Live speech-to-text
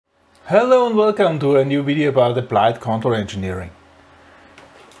Hello and welcome to a new video about applied control engineering.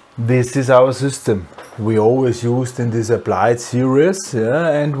 This is our system we always used in this applied series,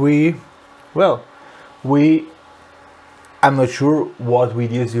 and I'm not sure what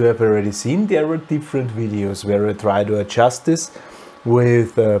videos you have already seen. There were different videos where I try to adjust this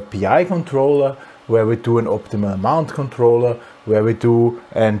with a PI controller, where we do an optimal amount controller, where we do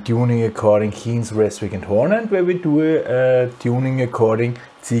a tuning according Chiens, Reswick and Horn, and where we do a tuning according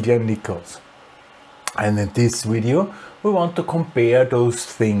Zielger-Nichols. And in this video we want to compare those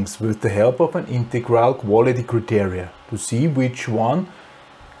things with the help of an integral quality criteria to see which one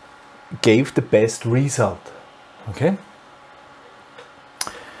gave the best result. Okay?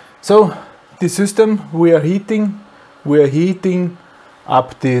 So the system we are heating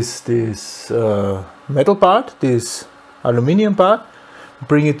up this metal part, this aluminium part,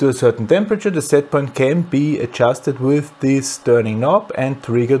 bring it to a certain temperature. The set point can be adjusted with this turning knob and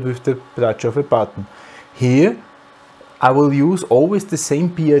triggered with the touch of a button. Here I will use always the same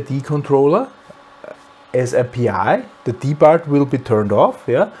PID controller as a PI. The D part will be turned off.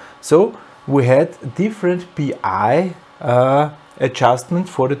 So we had different PI adjustment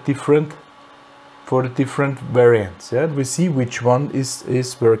for the different variants. We see which one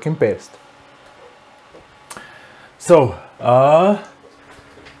is working best. So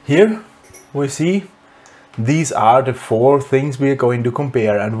here we see these are the four things we are going to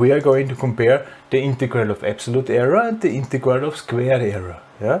compare, and we are going to compare the integral of absolute error and the integral of squared error.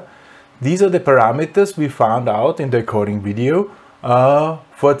 These are the parameters we found out in the accroding video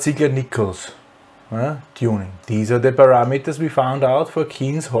for Zielger-Nichols tuning. These are the parameters we found out for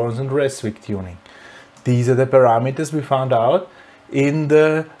Chiens, Horns and Reswick tuning. These are the parameters we found out in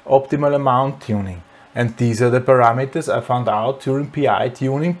the optimal amount tuning. And these are the parameters I found out during PI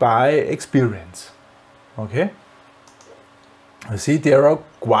tuning by experience. Okay? You see, there are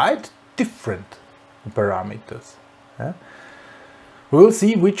quite different parameters. We will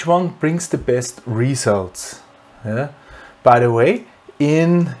see which one brings the best results. By the way,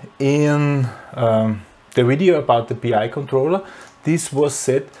 in the video about the PI controller, this was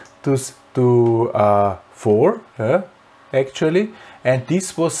set to 4 actually, and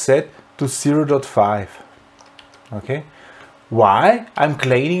this was set to 0.5. Okay, why I'm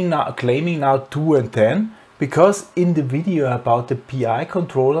claiming now 2 and 10? Because in the video about the PI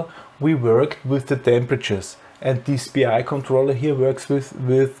controller we worked with the temperatures, and this PI controller here works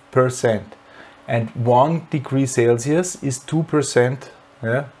with percent, and 1 degree Celsius is 2%.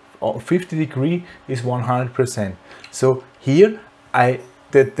 50 degree is 100%. So here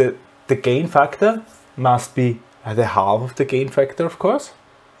the gain factor must be the half of the gain factor, of course.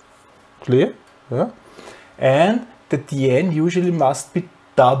 Clear? And the Dn usually must be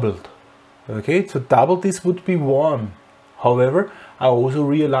doubled. Okay, so double this would be 1. However, I also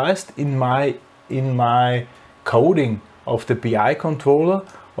realized in my coding of the PI controller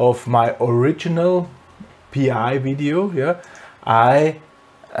of my original PI video, I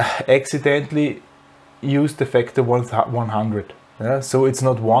accidentally used the factor 100. So it's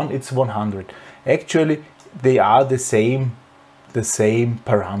not 1, it's 100. Actually, they are the same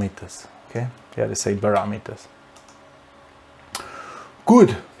parameters. Okay, they are the same parameters.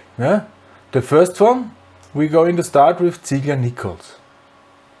 Good. The first one, we're going to start with Zielger-Nichols.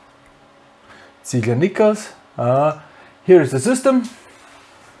 Zielger-Nichols. Here is the system,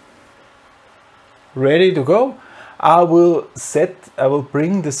 ready to go. I will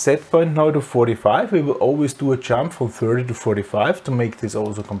bring the set point now to 45. We will always do a jump from 30 to 45 to make this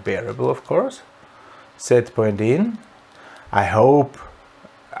also comparable, of course. Set point in. I hope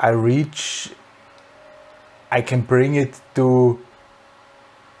I can bring it to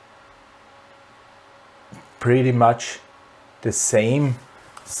pretty much the same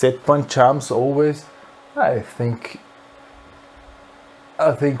set point jumps always. I think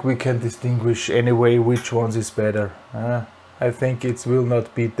we can distinguish anyway which ones is better. I think it will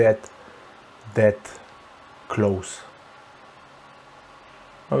not be that close.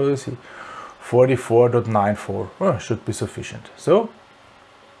 We'll see. 44.94 should be sufficient. So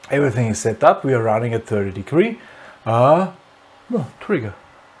everything is set up. We are running at 30 degree. Trigger.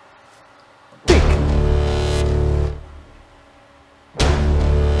 Tick.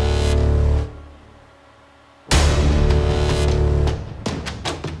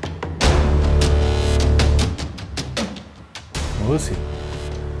 We'll see.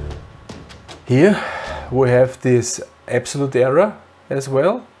 Here we have this absolute error as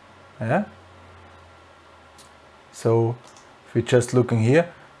well. So if we're just looking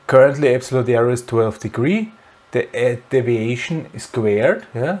here, currently absolute error is 12 degree. The deviation squared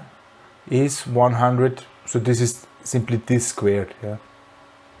is 100. So this is simply this squared.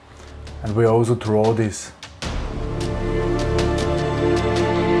 And we also draw this.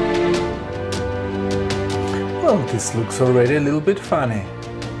 Well, this looks already a little bit funny.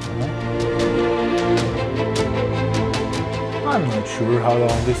 I'm not sure how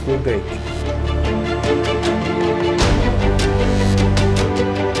long this will take.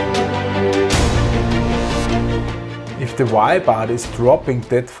 If the Y bar is dropping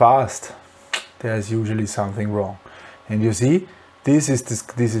that fast, there's usually something wrong. And you see, this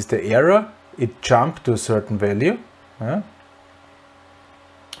is the error. It jumped to a certain value, and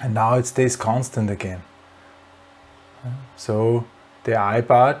now it stays constant again. So the I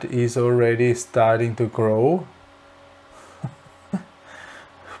bar is already starting to grow.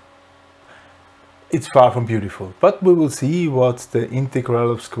 It's far from beautiful, but we will see what the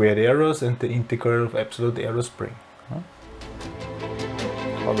integral of squared errors and the integral of absolute errors bring.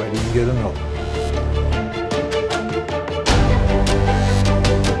 Already eager to know.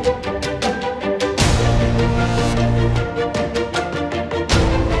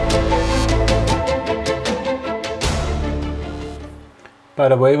 By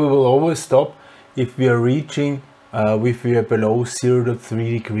the way, we will always stop if we are reaching, if we are below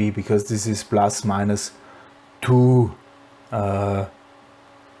 0.3 degree, because this is plus minus 2%.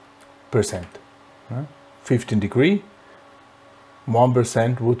 15 degree,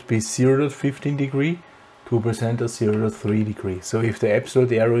 1% would be 0.15 degree, 2% is 0.3 degree. So if the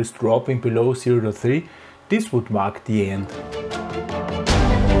absolute error is dropping below 0.3, this would mark the end.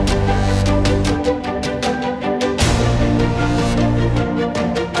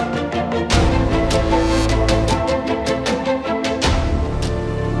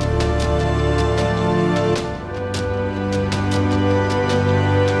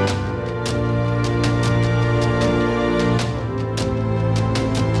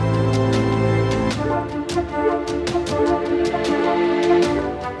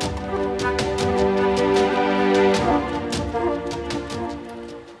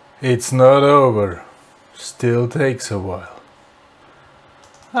 It's not over, still takes a while.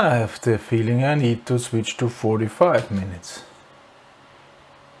 I have the feeling I need to switch to 45 minutes.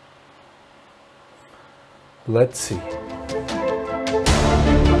 Let's see.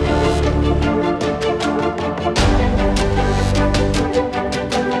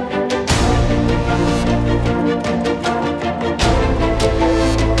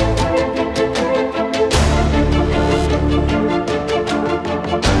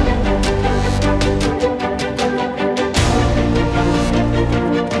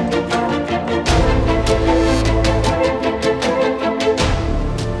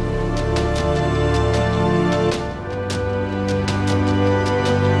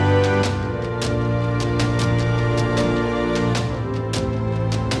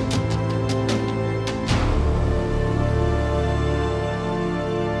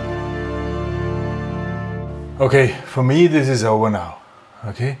 Okay, for me this is over now.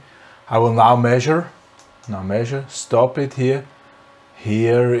 Okay, I will now measure. Now measure, stop it here.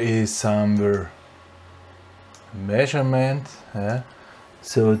 Here is somewhere measurement.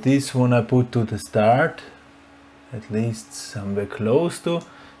 So this one I put to the start, at least somewhere close to.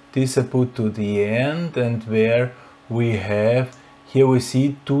 This I put to the end, and where we have, here we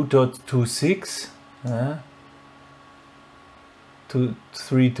see 2.26,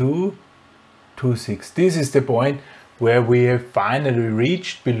 232.26. This is the point where we have finally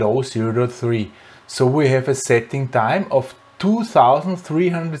reached below 0.3. So we have a setting time of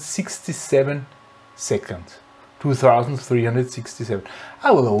 2367 seconds. 2367.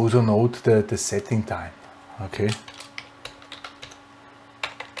 I will also note the setting time. Okay.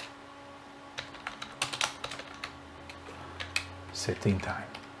 Setting time.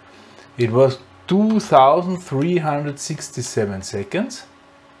 It was 2367 seconds.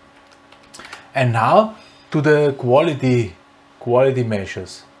 And now to the quality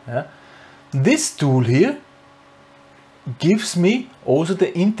measures. This tool here gives me also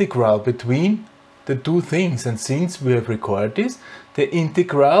the integral between the two things, and since we have recorded this, the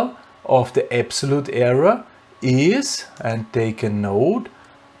integral of the absolute error is, and take a note,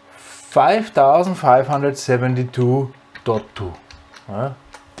 5572.2.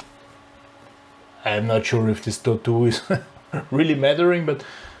 I'm not sure if this .2 is really mattering, but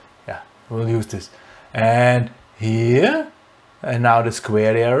yeah, we'll use this. And here, and now the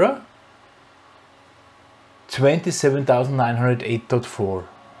square error, 27,908.4.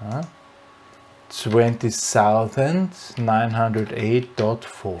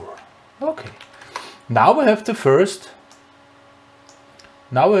 20,908.4. Okay. Now we have the first.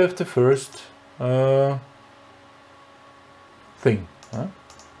 Now we have the first thing.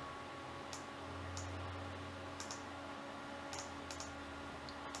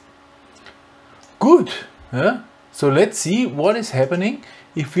 Good. Yeah? So let's see what is happening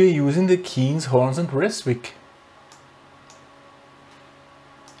if we're using the Chiens, Horns and Reswick.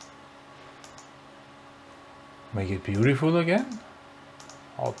 Make it beautiful again.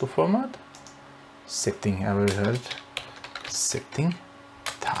 Auto format. Setting, I will heard. Setting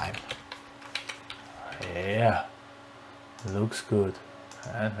time. Yeah. Looks good.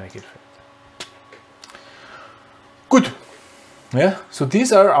 And make it fit. Good. Yeah, so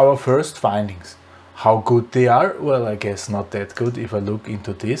these are our first findings. How good they are? Well, I guess not that good if I look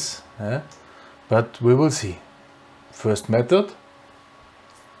into this, but we will see. First method,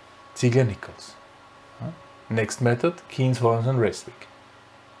 Zielger-Nichols. Next method, Chiens, Horns and Reswick.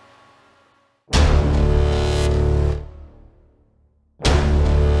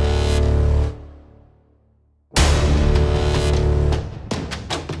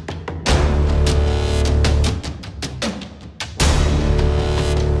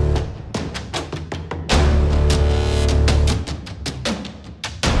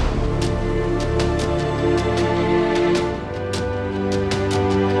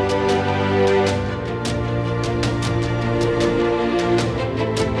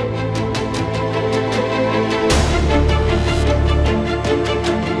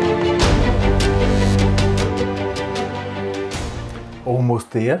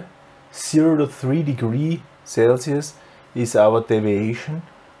 Almost there. 0 to 3 degrees Celsius is our deviation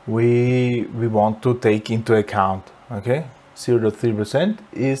we want to take into account. Okay, 0 to 3%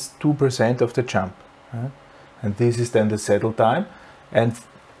 is 2% of the jump, and this is then the settle time. And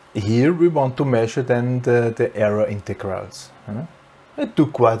here we want to measure then the error integrals. It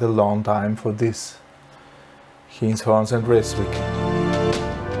took quite a long time for this. Chiens, Horns and Reswick.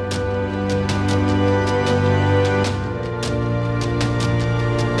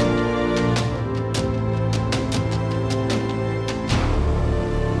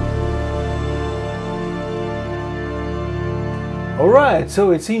 Alright,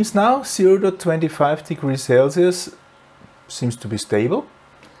 so it seems now 0 to 25 degrees Celsius seems to be stable.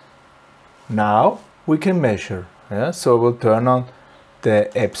 Now we can measure. So we'll turn on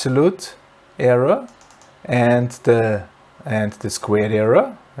the absolute error and the squared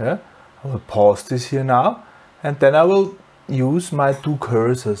error. I will pause this here now, and then I will use my two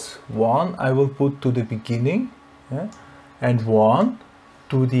cursors. One I will put to the beginning, and one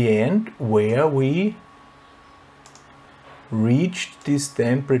to the end where we reached this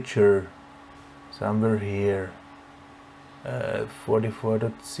temperature, somewhere here,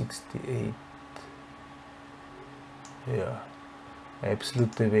 44.68. Yeah,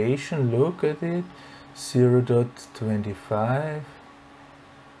 absolute deviation, look at it, 0.25.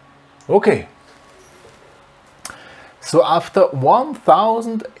 Okay, so after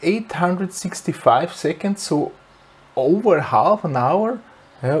 1865 seconds, so over half an hour,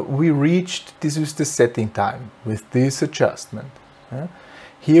 we reached, this is the setting time with this adjustment.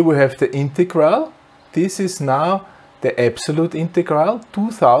 Here we have the integral. This is now the absolute integral,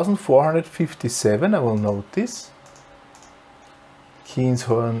 2457. I will note this. Chiens,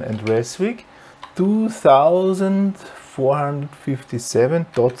 Horn and Reswick,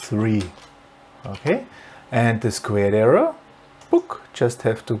 2457.3. Okay, and the squared error, book, just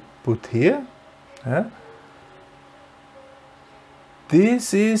have to put here.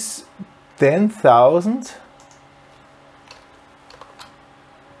 This is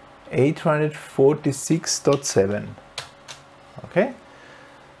 10,846.7. Okay.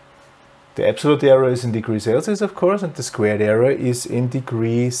 The absolute error is in degrees Celsius, of course, and the squared error is in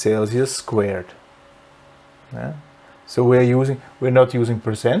degrees Celsius squared. So we're not using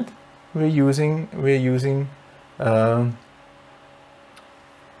percent. We're using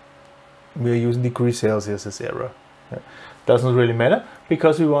degrees Celsius as error. Doesn't really matter,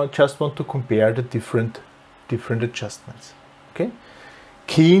 because we just want to compare the different adjustments. Okay,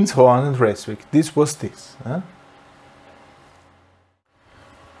 Chiens, Horn and Reswick. This was this.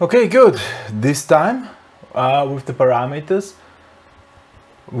 Okay, good. This time with the parameters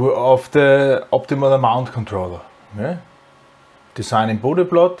of the optimal amount controller. Designing Bode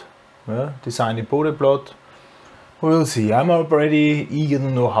plot. Designing Bode plot. We'll see. I'm already eager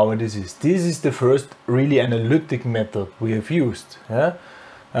to know how this is. This is the first really analytic method we have used.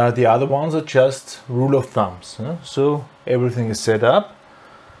 The other ones are just rule of thumbs. So everything is set up.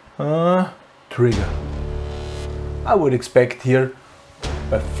 Trigger. I would expect here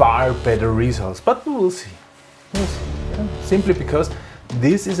a far better results, but we will see. We'll see. Simply because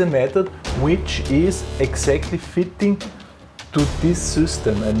this is a method which is exactly fitting to this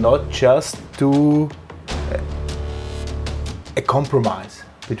system and not just to a compromise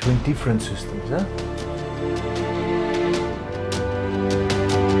between different systems.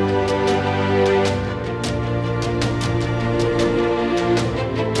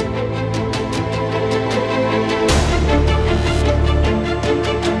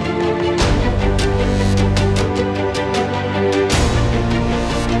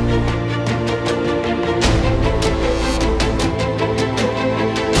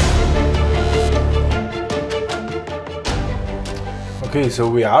 Okay, so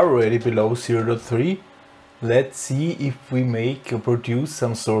we are already below 0.3. Let's see if we make or produce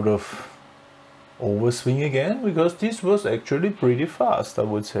some sort of overswing again, because this was actually pretty fast, I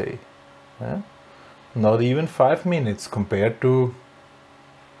would say. Yeah? Not even 5 minutes compared to,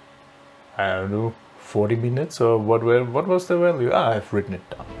 I don't know, 40 minutes or what was the value? Ah, I've written it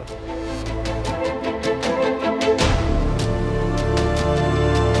down.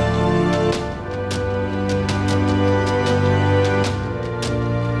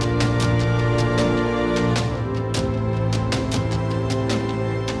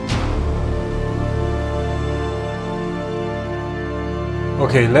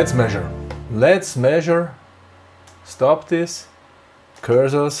 Okay, let's measure. Let's measure. Stop this.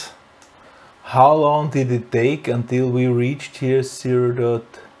 Cursors. How long did it take until we reached here 0.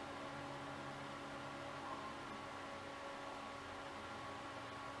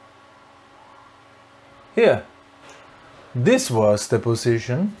 Here. This was the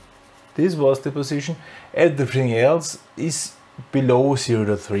position. This was the position. Everything else is below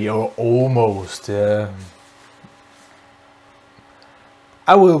 0.3 or almost.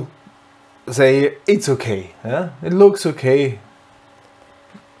 I will say it's okay. Yeah? It looks okay.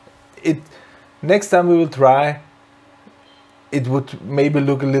 Next time we will try, it would maybe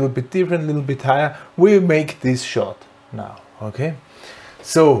look a little bit different, a little bit higher. We'll make this shot now, okay?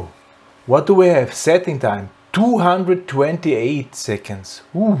 So, what do we have? Setting time, 228 seconds.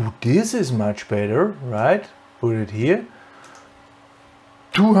 Ooh, this is much better, right? Put it here.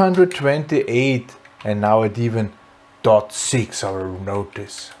 228, and now it even .6 our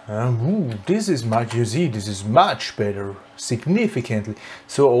notice. Ooh, this is much, you see, this is much better, significantly.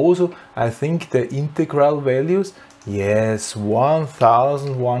 So also, I think the integral values, yes,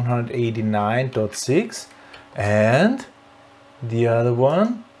 1189.6, and the other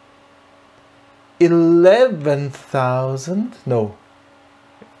one,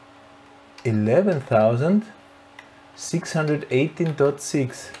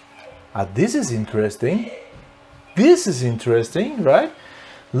 11,618.6. Ah, this is interesting. This is interesting, right?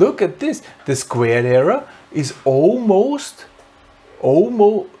 Look at this. The squared error is almost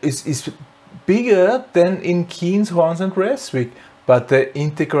is bigger than in Chiens, Horns and Reswick, but the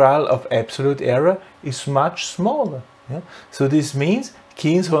integral of absolute error is much smaller. Yeah? So this means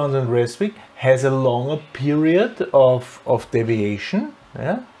Chiens, Horns and Reswick has a longer period of deviation,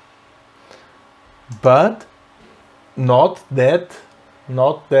 yeah? But not that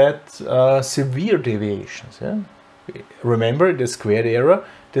severe deviations. Yeah? Remember, the squared error,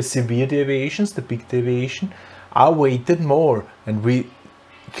 the severe deviations, the big deviation are weighted more, and we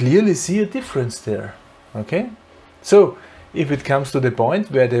clearly see a difference there. Okay, so if it comes to the point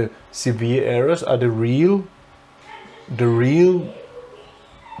where the severe errors are the real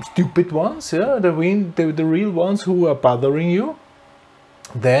stupid ones, yeah, the real ones who are bothering you,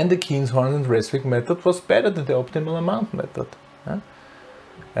 then the Chiens, Horns and Reswick method was better than the optimal amount method. Yeah?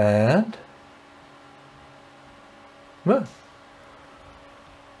 And well,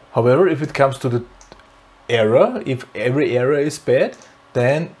 however, if it comes to the error, if every error is bad,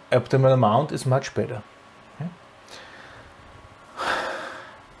 then optimal amount is much better. Okay?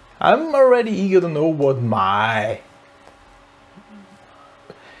 I'm already eager to know what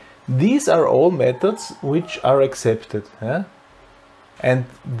these are all methods which are accepted. Yeah? And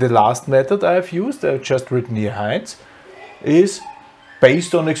the last method I have used, I've just written here Heinz, is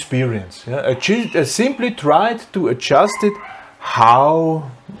based on experience. Yeah? I simply tried to adjust it how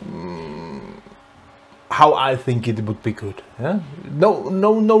I think it would be good. Yeah?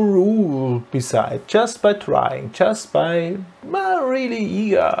 No rule beside, just by trying, just by really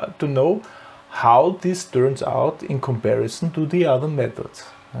eager to know how this turns out in comparison to the other methods.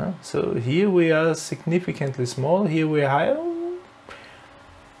 Yeah? So here we are significantly small, here we are higher.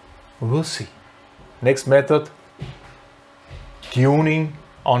 We'll see. Next method, tuning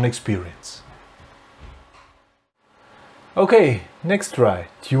on experience. Okay, next try,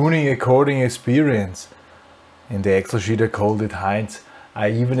 tuning according experience. In the Excel sheet I called it Heinz. I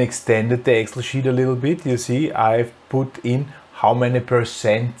even extended the Excel sheet a little bit. You see, I've put in how many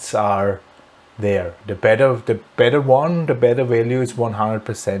percents are there. The better value is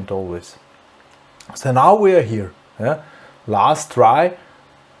 100% always. So now we are here. Yeah? Last try,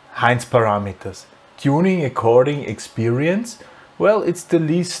 Heinz parameters. Tuning according experience. Well, it's the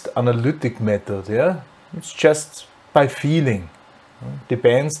least analytic method. Yeah, it's just by feeling.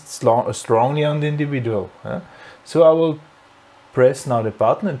 Depends strongly on the individual. Yeah? So I will press now the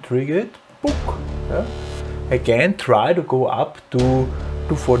button and trigger it. Book. Yeah? Again, try to go up to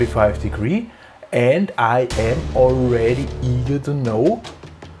 45 degrees, and I am already eager to know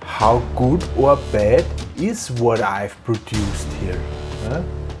how good or bad is what I've produced here. Huh?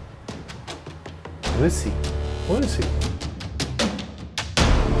 We'll see. We'll see.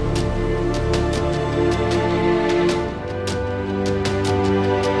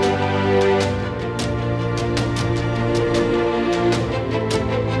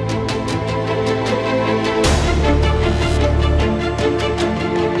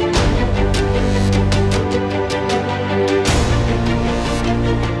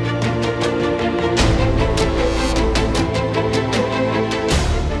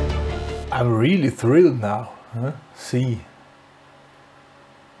 I'm really thrilled now. Huh? See,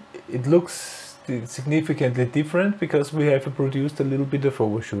 it looks significantly different because we have produced a little bit of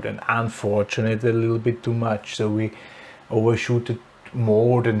overshoot, and unfortunately a little bit too much. So we overshooted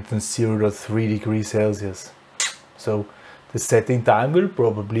more than 0.3 degrees Celsius. So the setting time will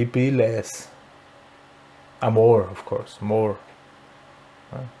probably be less. More, of course, more.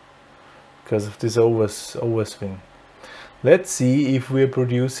 Because of this overswing. Let's see if we're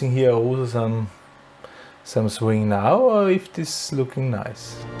producing here also some swing now, or if this is looking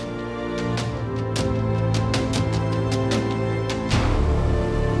nice.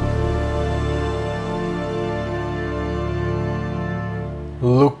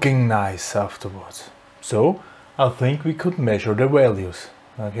 Looking nice afterwards. So I think we could measure the values.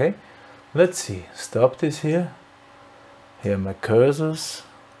 Okay, let's see. Stop this here. Here are my cursors.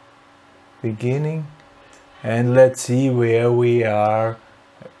 Beginning. And let's see where we are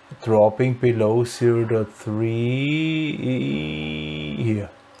dropping below 0.3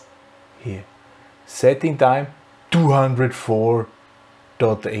 here. Setting time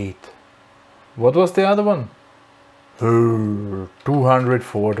 204.8. What was the other one?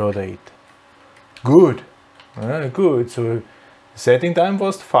 204.8. Good. Good. So setting time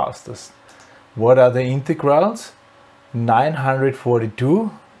was the fastest. What are the integrals?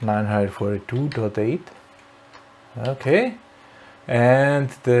 942.8. Okay, and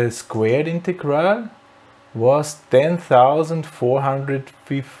the squared integral was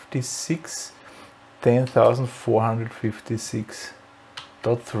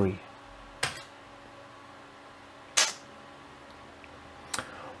 10,456.3.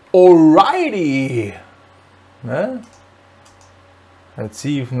 Alrighty. Let's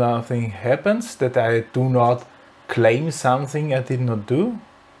see if nothing happens, that I do not claim something I did not do.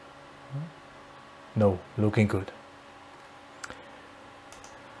 No, looking good.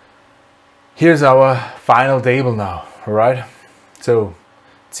 Here's our final table now, alright? So,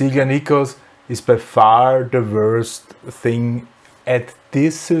 Zielger-Nichols is by far the worst thing at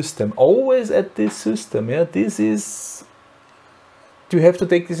this system. Always at this system, yeah? This is... You have to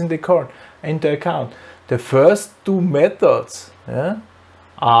take this into account. The first two methods, yeah,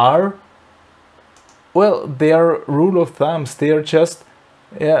 are... Well, they are rule of thumbs. They are just...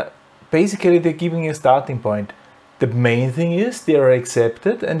 Yeah, basically they're giving a starting point. The main thing is they are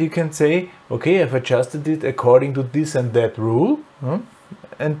accepted, and you can say, okay, I've adjusted it according to this and that rule,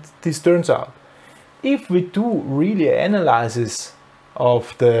 and this turns out. If we do really analysis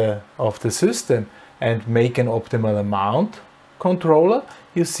of the system and make an optimal amount controller,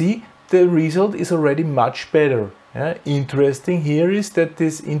 you see the result is already much better. Interesting here is that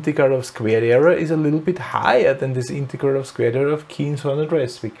this integral of squared error is a little bit higher than this integral of squared error of Chiens and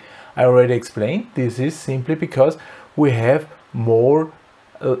Reswick. I already explained, this is simply because we have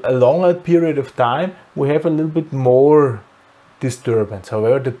a longer period of time, we have a little bit more disturbance.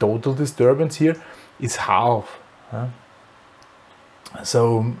 However, the total disturbance here is half.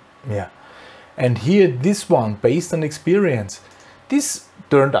 So, yeah. And here, this one, based on experience, this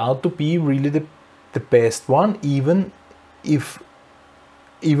turned out to be really the best one, even if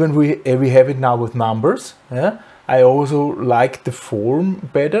we have it now with numbers. I also like the form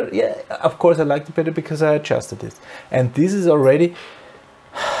better. Yeah, of course I liked it better because I adjusted it. And this is already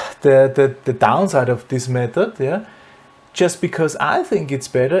the downside of this method. Yeah, just because I think it's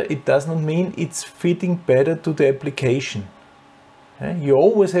better, it does not mean it's fitting better to the application. You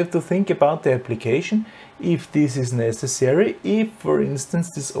always have to think about the application, if this is necessary, if for instance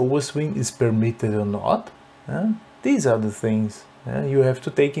this overswing is permitted or not. These are the things you have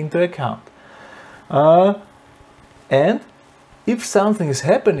to take into account. And if something is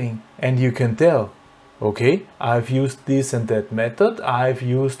happening and you can tell, okay, I've used this and that method, I've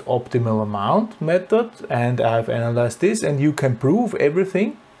used optimal amount method, and I've analyzed this, and you can prove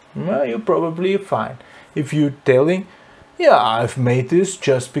everything, you're probably fine. If you're telling, yeah, I've made this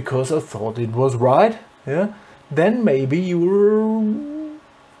just because I thought it was right, then maybe you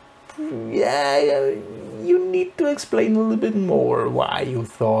need to explain a little bit more why you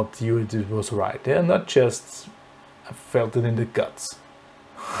thought it was right, not just I felt it in the guts.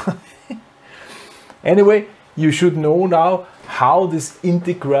 Anyway, you should know now how these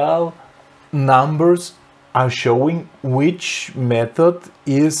integral numbers are showing which method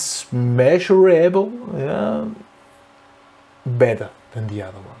is measurable, yeah, better than the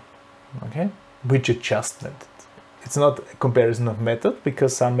other one. Okay, which adjustment. It's not a comparison of method,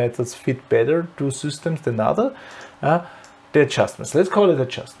 because some methods fit better to systems than other. The adjustments, let's call it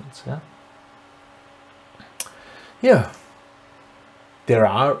adjustments. Yeah. There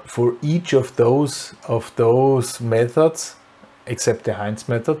are, for each of those methods, except the Heinz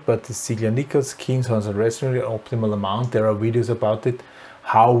method, but the Zielger-Nichols, Chiens, and Reswick optimal amount, there are videos about it,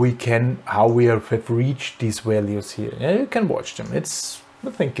 how we have reached these values here. Yeah, you can watch them. I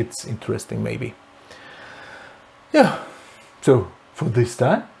think it's interesting, maybe. Yeah. So for this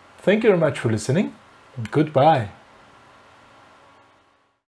time, thank you very much for listening. Goodbye.